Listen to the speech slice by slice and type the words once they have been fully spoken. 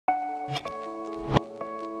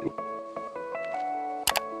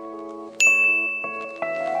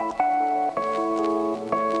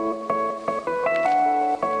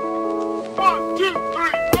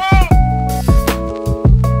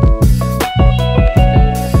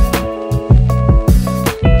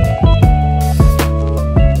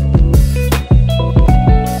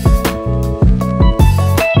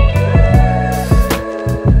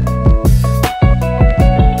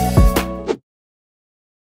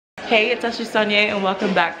Hey, it's Auzoyah and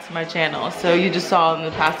welcome back to my channel. So you just saw in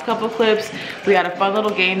the past couple clips, we had a fun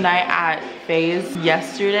little game night at Faye's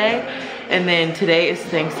yesterday, and then today is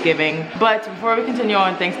Thanksgiving. But before we continue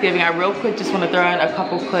on Thanksgiving, I real quick just want to throw in a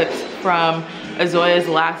couple clips from Auzoyah's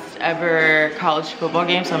last ever college football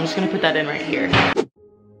game, so I'm just gonna put that in right here.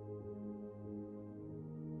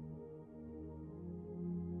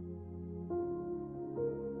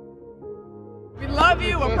 We love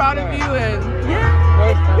you, we're proud of you, and yeah.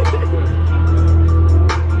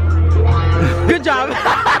 Good job.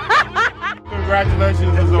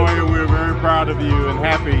 Congratulations, Auzoyah. We're very proud of you and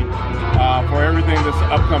happy for everything that's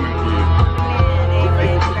upcoming for you.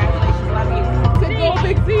 Congratulations, love you. Say go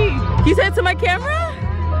Big Z. You said to my camera?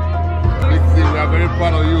 Big Z, we are very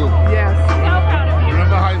proud of you. Yes. So proud of you.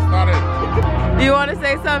 Remember how it started? Do you want to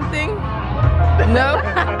say something? No?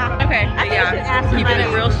 Okay, but yeah, keeping it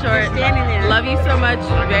real short. Love you so much.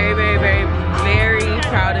 Very, very, very, very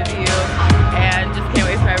proud of you. And just can't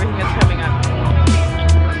wait for everything that's coming up.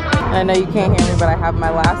 I know you can't hear me, but I have my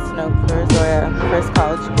last note for Auzoyah, first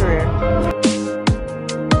college career.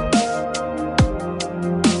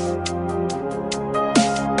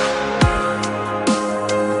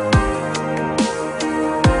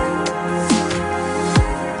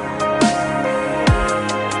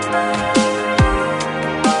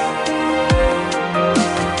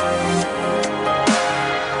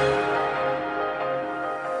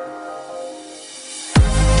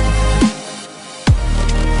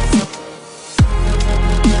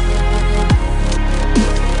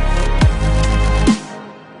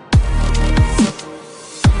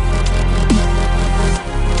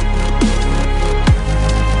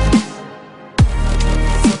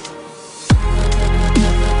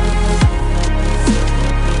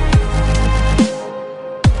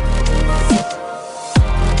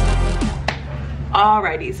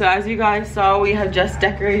 Alrighty, so as you guys saw, we have just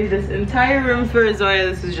decorated this entire room for Auzoyah.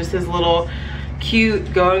 This is just his little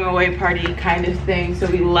cute going away party kind of thing. So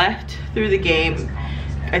we left through the game.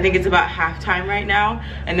 I think it's about halftime right now,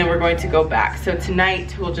 and then we're going to go back. So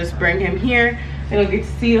tonight we'll just bring him here and he'll get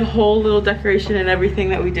to see the whole little decoration and everything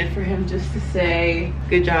that we did for him, just to say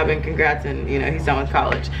good job and congrats, and you know, he's done with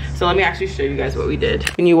college. So let me actually show you guys what we did.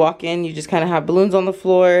 When you walk in, you just kind of have balloons on the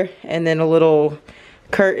floor and then a little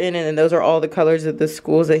curtain, and then those are all the colors of the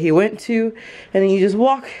schools that he went to, and then you just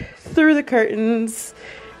walk through the curtains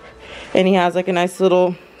and he has like a nice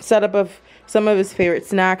little setup of some of his favorite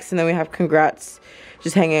snacks, and then we have congrats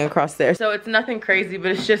just hanging across there. So it's nothing crazy,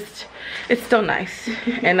 but it's still nice,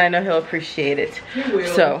 and I know he'll appreciate it. He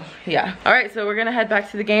will. So yeah, all right, so we're gonna head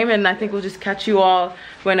back to the game, and I think we'll just catch you all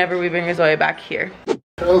whenever we bring Auzoyah back here.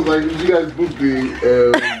 I was like, you guys booked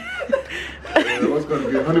the what's gonna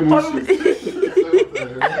be a honeymoon shoot.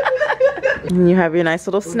 And you have your nice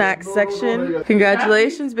little snack section.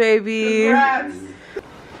 Congratulations, baby. Congrats.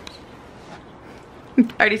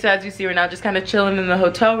 Alrighty, so as you see, we're now just kind of chilling in the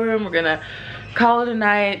hotel room. We're gonna call it a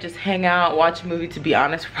night, just hang out, watch a movie. To be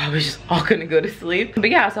honest, we're probably just all gonna go to sleep. But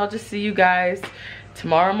yeah, so I'll just see you guys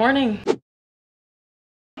tomorrow morning.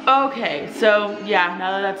 Okay, so yeah,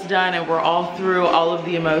 now that that's done and we're all through all of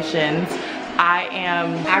the emotions, I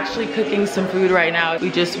am actually cooking some food right now.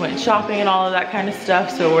 We just went shopping and all of that kind of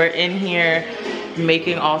stuff, so we're in here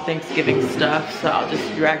making all Thanksgiving stuff. So I'll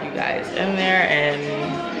just drag you guys in there and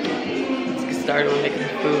let's get started with making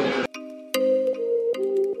food.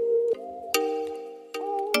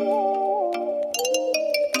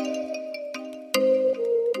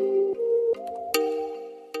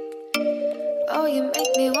 Oh, you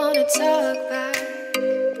make me wanna talk back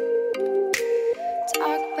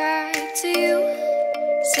to you.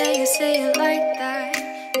 Say it like that.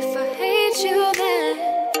 If I hate you, then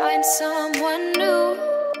find someone new.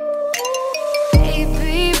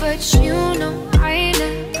 Baby, but you know I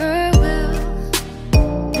never will.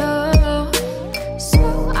 No,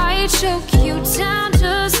 so I choke you down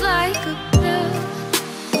just like a pill.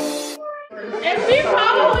 And she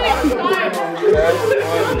probably cried.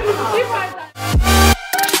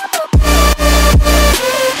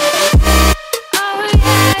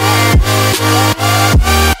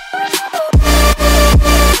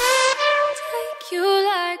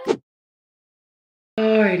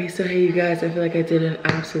 so hey you guys, I feel like I did an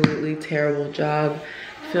absolutely terrible job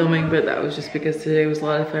filming, but that was just because today was a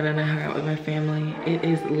lot of fun and I hung out with my family. It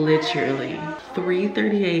is literally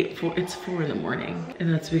 3:38, it's 4 in the morning.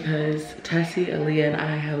 And that's because Tessie, Aaliyah, and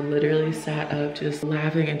I have literally sat up just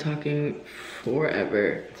laughing and talking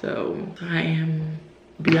forever. So I am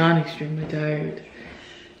beyond extremely tired.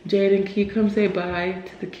 Jaden, can you come say bye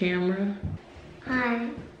to the camera? Hi.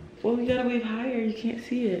 Well, you gotta wave higher, you can't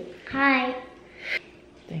see it. Hi.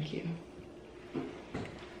 Thank you.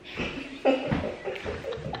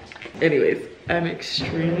 Anyways, I'm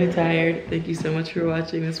extremely tired. Thank you so much for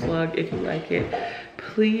watching this vlog. If you like it,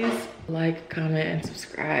 please like, comment, and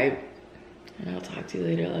subscribe. And I'll talk to you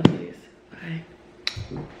later, lovelies.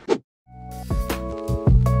 Bye.